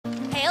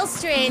while,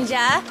 stranger.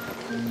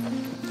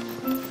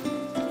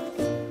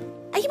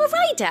 Are you a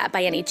rider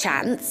by any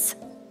chance?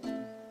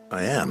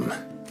 I am.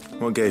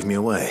 What gave me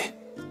away?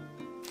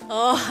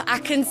 Oh, I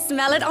can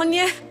smell it on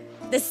you.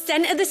 The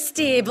scent of the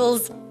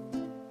stables.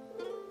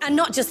 And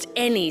not just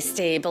any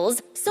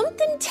stables.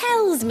 Something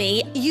tells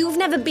me you've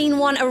never been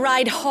one to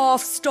ride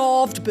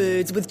half-starved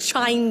birds with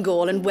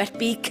chine-gall and wet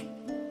beak.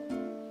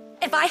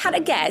 If I had a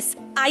guess,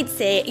 I'd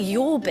say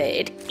your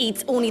bird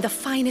eats only the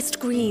finest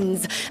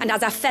greens and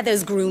has her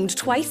feathers groomed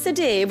twice a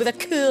day with a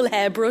curl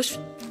hairbrush.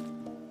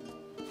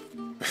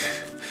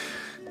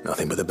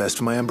 Nothing but the best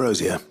for my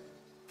ambrosia.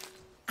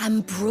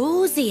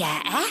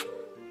 Ambrosia, eh?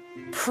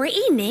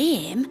 Pretty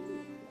name.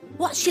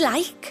 What's she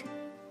like?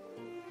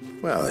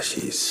 Well,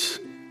 she's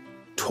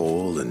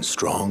tall and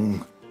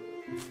strong.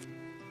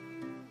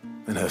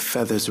 And her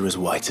feathers are as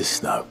white as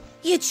snow.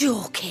 You're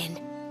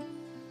joking.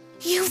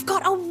 You've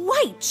got a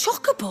white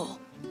chocobo.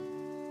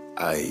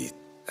 I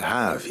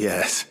have,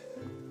 yes.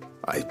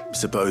 I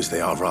suppose they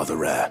are rather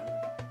rare.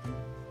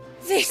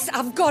 This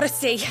I've got to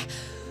see.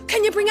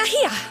 Can you bring her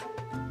here?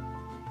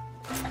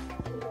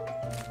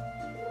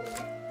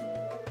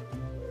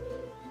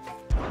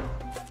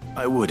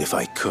 I would if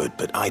I could,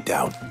 but I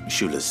doubt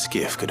Shula's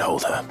skiff could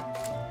hold her.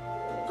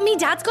 Me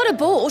dad's got a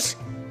boat.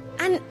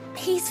 And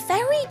he's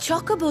ferried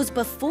chocobos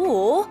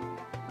before.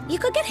 You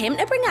could get him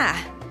to bring her.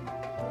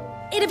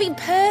 It'd be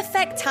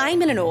perfect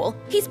timing and all.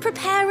 He's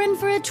preparing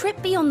for a trip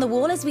beyond the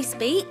wall as we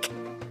speak.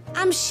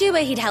 I'm sure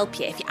he'd help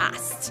you if you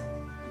asked.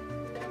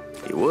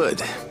 He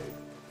would.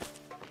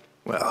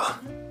 Well,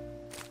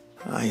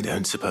 I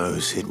don't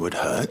suppose it would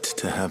hurt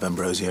to have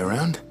Ambrosia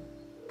around.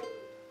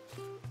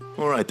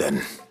 All right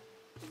then.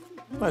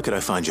 Where could I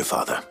find your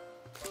father?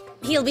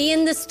 He'll be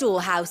in the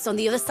storehouse on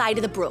the other side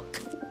of the brook.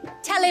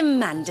 Tell him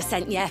Manda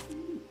sent you.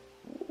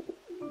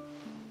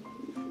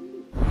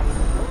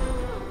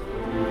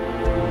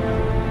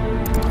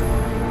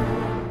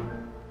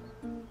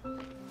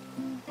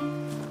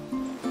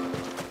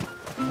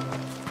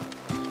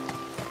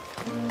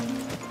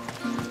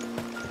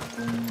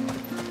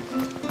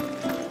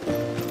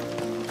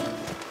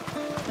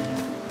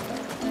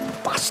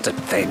 Bastard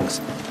things.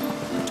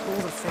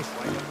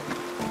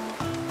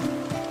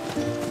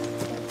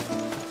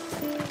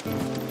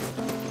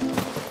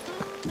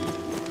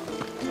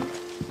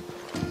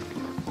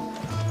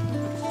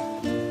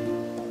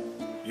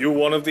 You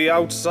one of the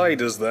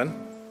outsiders, then?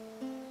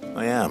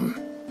 I am.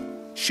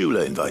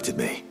 Shula invited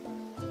me.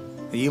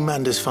 Are you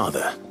Manda's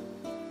father?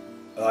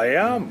 I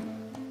am.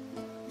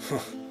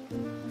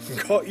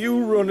 Got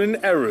you running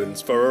errands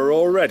for her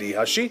already,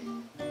 has she?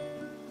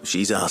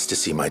 She's asked to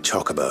see my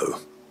chocobo,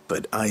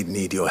 but I'd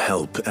need your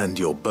help and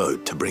your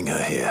boat to bring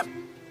her here.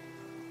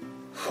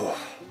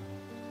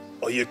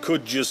 Or you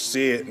could just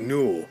say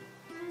no.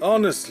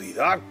 Honestly,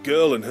 that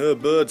girl and her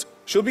birds,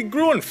 she'll be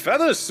growing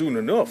feathers soon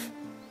enough.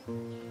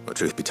 Well,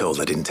 truth be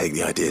told, I didn't take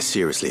the idea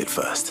seriously at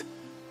first.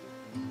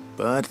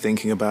 But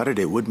thinking about it,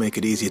 it would make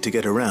it easier to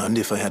get around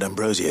if I had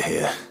Ambrosia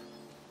here.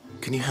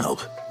 Can you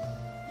help?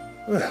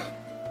 Well,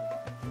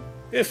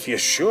 if you're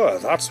sure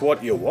that's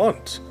what you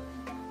want.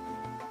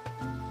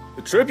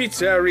 The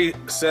tributary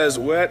says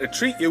we're to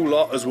treat you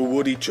lot as we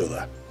would each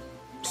other.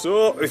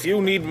 So, if you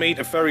need me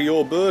to ferry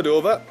your bird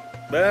over,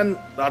 then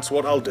that's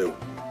what I'll do.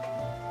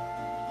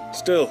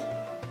 Still,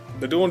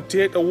 they don't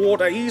take the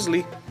water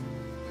easily.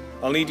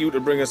 I'll need you to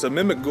bring us a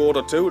mimic gourd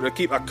or two to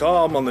keep her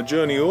calm on the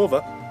journey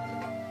over.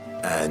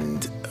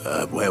 And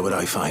where would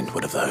I find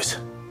one of those?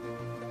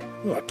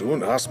 Oh,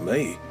 don't ask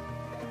me.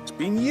 It's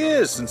been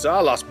years since I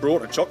last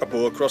brought a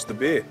chocobo across the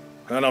bay,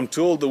 and I'm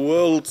told the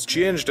world's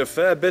changed a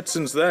fair bit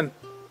since then.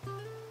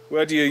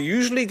 Where do you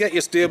usually get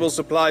your stable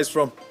supplies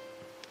from?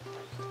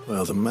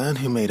 Well, the man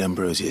who made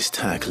Ambrosia's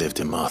tack lived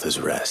in Martha's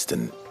Rest,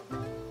 and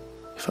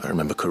if I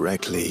remember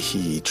correctly,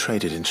 he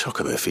traded in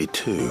chocobo feed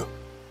too.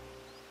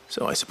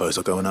 So I suppose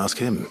I'll go and ask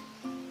him.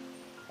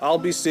 I'll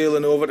be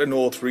sailing over to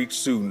Northreach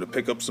soon to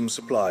pick up some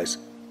supplies.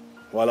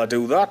 While I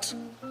do that,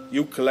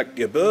 you collect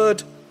your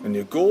bird and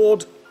your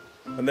gourd,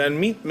 and then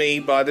meet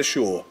me by the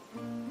shore.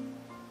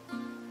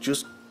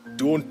 Just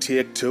don't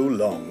take too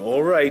long,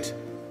 all right?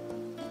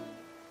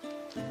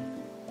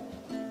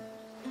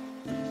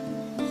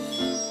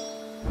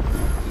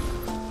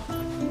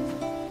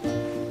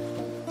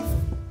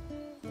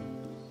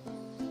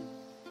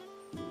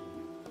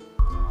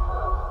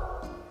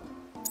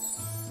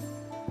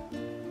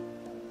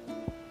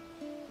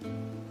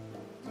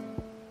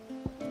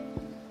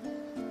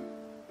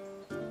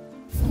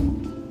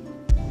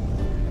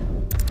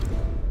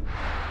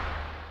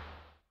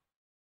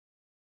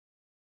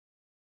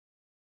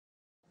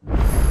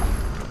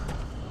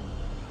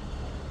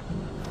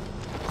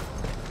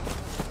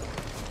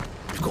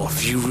 Got a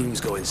few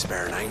rooms going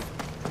spare now.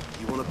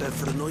 You want a bed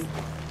for the night?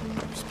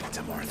 Speak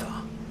to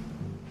Martha.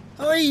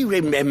 I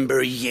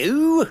remember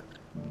you.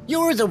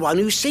 You're the one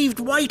who saved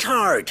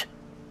Whiteheart.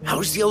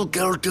 How's the old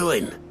girl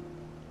doing?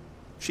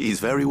 She's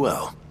very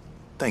well.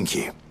 Thank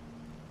you.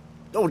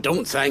 Oh,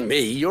 don't thank me.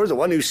 You're the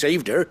one who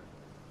saved her.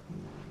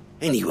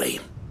 Anyway,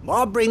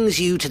 what brings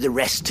you to the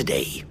rest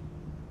today?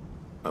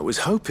 I was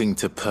hoping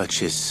to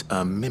purchase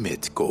a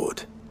mimit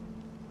gourd.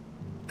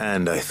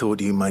 And I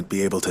thought you might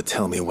be able to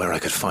tell me where I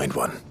could find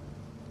one.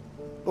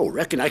 Oh,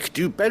 reckon I could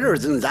do better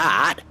than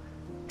that.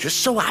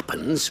 Just so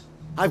happens,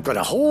 I've got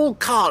a whole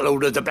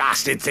carload of the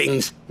blasted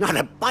things. Not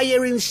a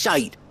buyer in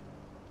sight.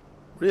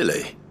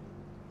 Really?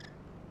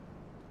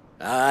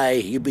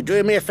 Aye, you'd be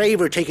doing me a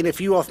favour taking a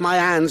few off my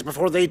hands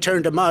before they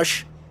turn to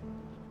mush.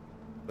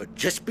 But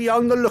just be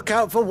on the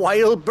lookout for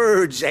wild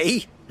birds, eh?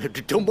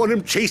 Don't want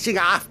them chasing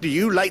after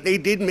you like they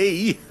did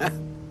me.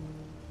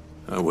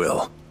 I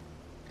will.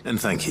 And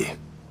thank you.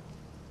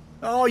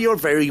 Oh, you're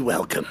very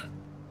welcome.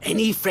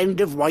 Any friend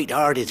of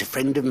Whiteheart is a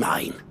friend of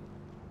mine.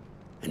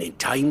 And in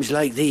times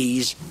like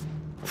these,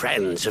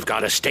 friends have got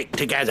to stick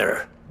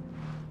together.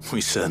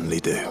 We certainly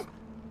do.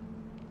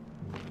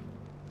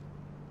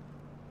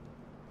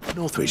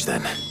 Northreach,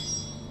 then.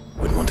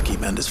 Wouldn't want to keep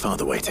Manda's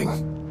father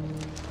waiting.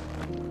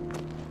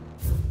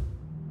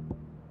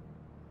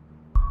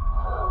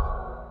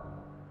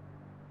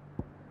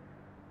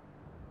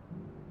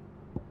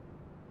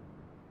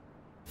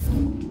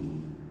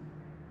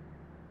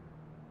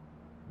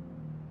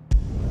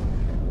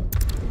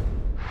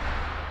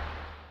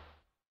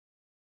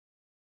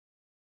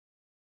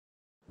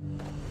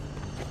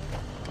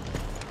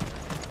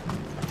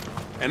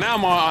 And how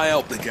might I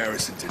help the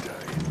garrison today?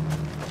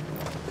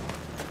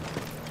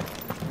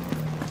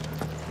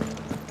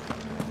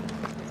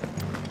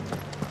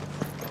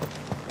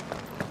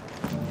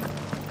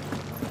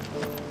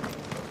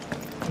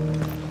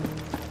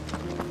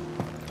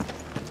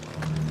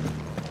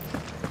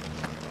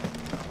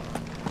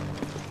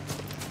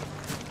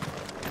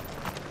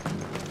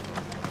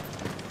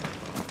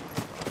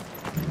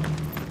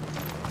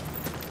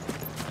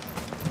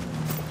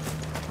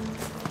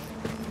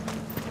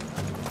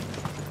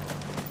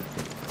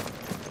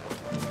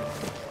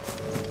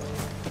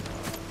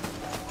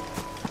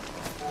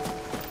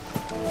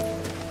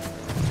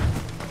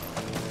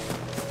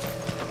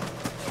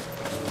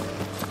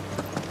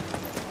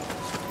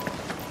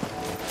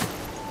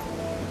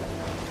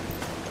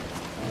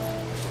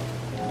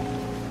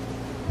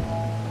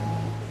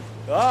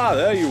 Ah,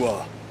 there you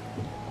are.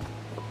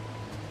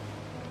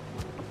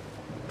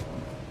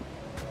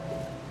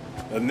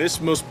 And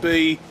this must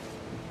be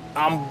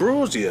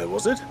Ambrosia,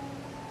 was it?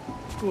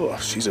 Oh,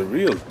 she's a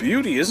real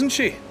beauty, isn't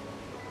she?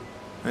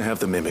 I have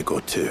the mimic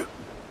gourd too.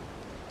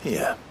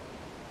 Here.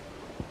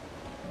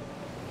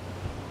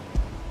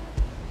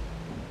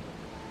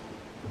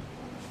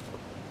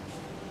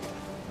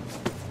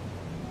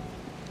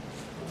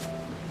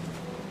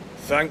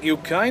 Thank you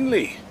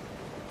kindly.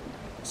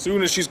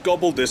 Soon as she's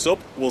gobbled this up,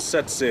 we'll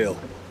set sail.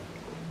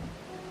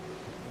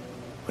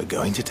 We're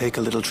going to take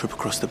a little trip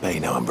across the bay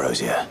now,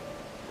 Ambrosia.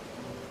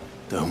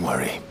 Don't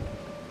worry.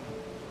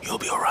 You'll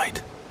be all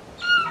right.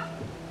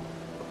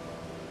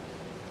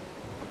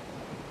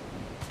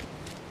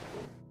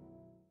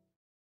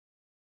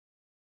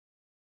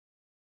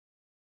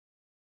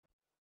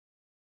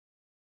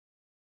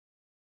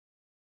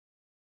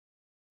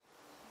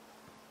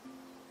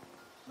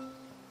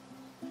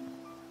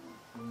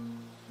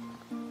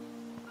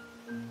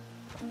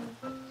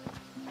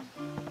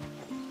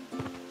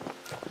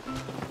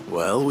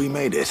 Well, we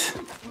made it.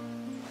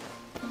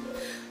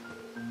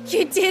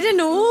 You did and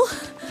all?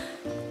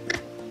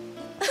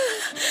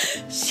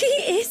 She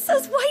is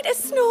as white as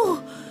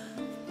snow.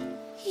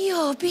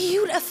 You're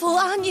beautiful,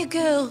 aren't you,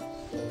 girl?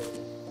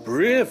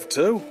 Brave,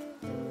 too.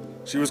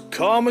 She was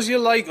calm as you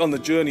like on the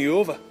journey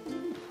over.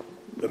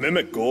 The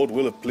mimic gourd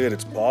will have played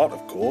its part,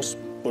 of course,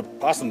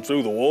 but passing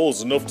through the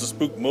walls enough to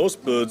spook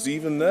most birds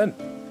even then.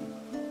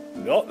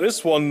 Not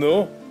this one,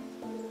 though.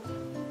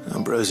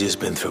 Ambrosia's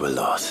been through a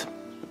lot.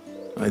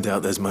 I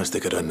doubt there's much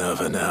that could unnerve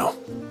her now.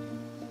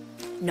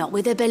 Not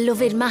with a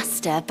beloved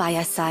master by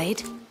her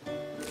side.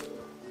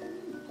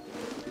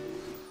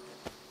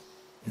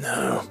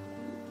 No.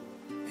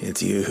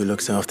 It's you who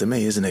looks after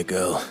me, isn't it,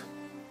 girl?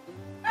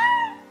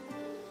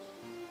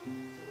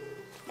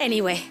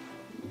 Anyway,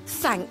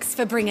 thanks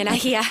for bringing her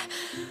here.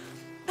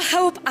 I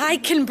hope I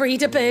can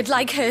breed a bird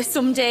like her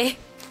someday.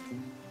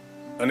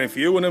 And if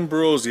you and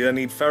Ambrosia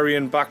need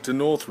ferrying back to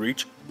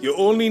Northreach, you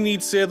only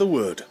need say the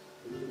word.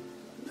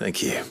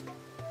 Thank you.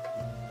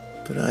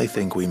 But I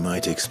think we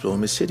might explore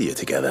Mysidia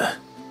together.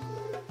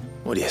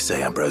 What do you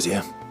say,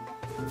 Ambrosia?